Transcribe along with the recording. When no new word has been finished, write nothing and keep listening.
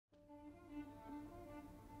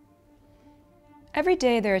Every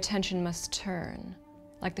day their attention must turn,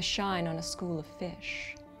 like the shine on a school of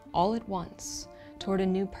fish, all at once, toward a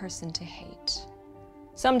new person to hate.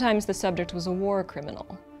 Sometimes the subject was a war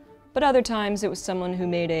criminal, but other times it was someone who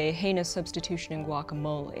made a heinous substitution in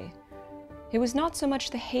guacamole. It was not so much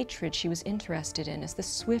the hatred she was interested in as the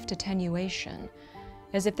swift attenuation,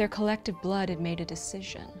 as if their collective blood had made a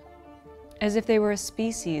decision, as if they were a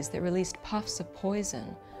species that released puffs of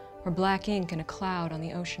poison or black ink in a cloud on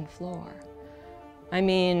the ocean floor. I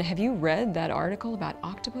mean, have you read that article about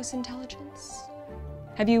octopus intelligence?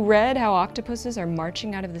 Have you read how octopuses are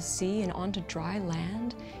marching out of the sea and onto dry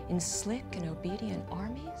land in slick and obedient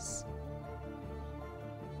armies?